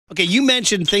Okay, you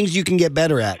mentioned things you can get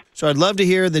better at. So I'd love to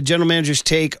hear the general manager's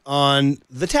take on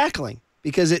the tackling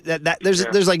because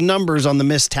there's like numbers on the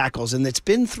missed tackles, and it's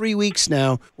been 3 weeks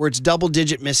now where it's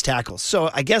double-digit missed tackles. So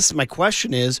I guess my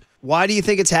question is, why do you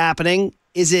think it's happening?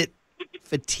 Is it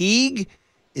fatigue?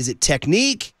 Is it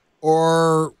technique?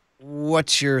 Or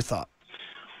what's your thought?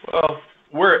 Well,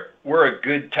 we're a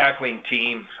good tackling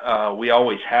team. We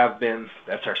always have been.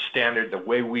 That's our standard, the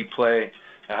way we play.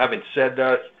 Now, having said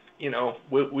that,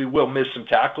 we will miss some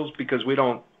tackles because we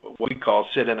don't what we call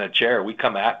sit in a chair. We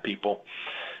come at people,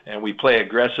 and we play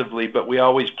aggressively, but we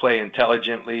always play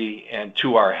intelligently and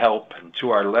to our help and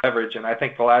to our leverage. And I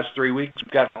think the last 3 weeks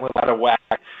we've gotten a little out of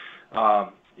whack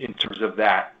in terms of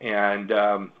that. And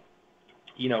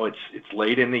it's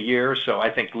late in the year, so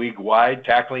I think league-wide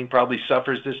tackling probably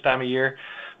suffers this time of year.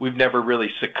 We've never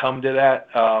really succumbed to that.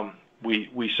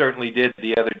 We certainly did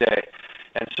the other day.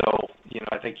 And so,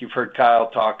 I think you've heard Kyle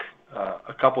talk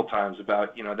a couple times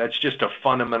about, that's just a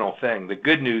fundamental thing. The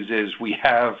good news is we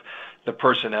have the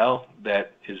personnel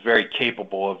that is very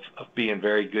capable of being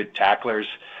very good tacklers.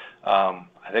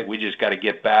 I think we just got to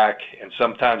get back, and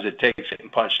sometimes it takes getting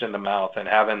punched in the mouth and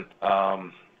having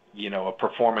a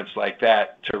performance like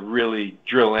that to really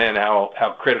drill in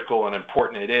how critical and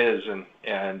important it is.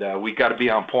 And we got to be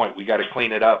on point. We got to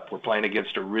clean it up. We're playing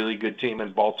against a really good team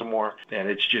in Baltimore,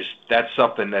 and that's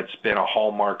something that's been a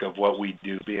hallmark of what we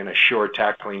do, being a sure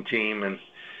tackling team,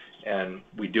 and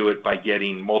we do it by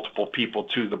getting multiple people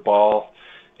to the ball.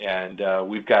 And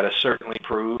we've got to certainly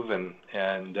prove, and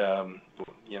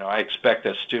I expect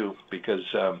us to, because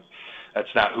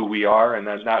that's not who we are, and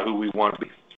that's not who we want to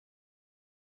be.